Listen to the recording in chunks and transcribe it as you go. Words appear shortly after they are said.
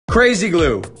Crazy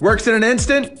glue. Works in an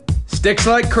instant, sticks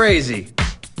like crazy.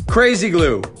 Crazy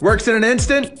glue. Works in an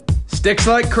instant, sticks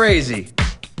like crazy.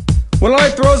 When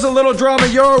life throws a little drama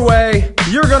your way,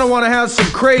 you're gonna wanna have some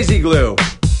crazy glue.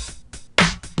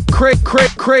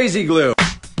 Crazy glue.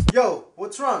 Yo,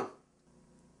 what's wrong?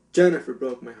 Jennifer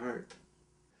broke my heart.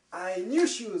 I knew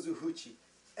she was a hoochie.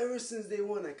 Ever since day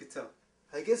one I could tell.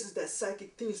 I guess it's that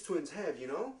psychic things twins have, you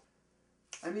know?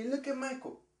 I mean, look at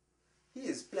Michael. He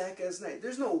is black as night.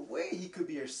 There's no way he could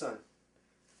be her son.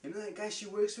 You know that guy she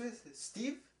works with,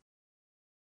 Steve?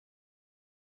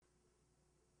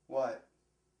 What?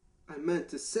 I meant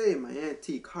to say my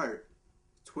antique heart.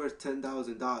 It's worth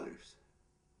 $10,000.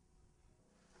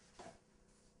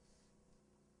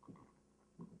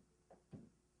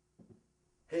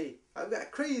 Hey, I've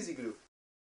got crazy glue.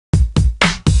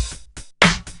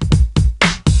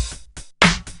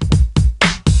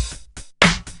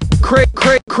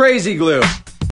 Crazy glue.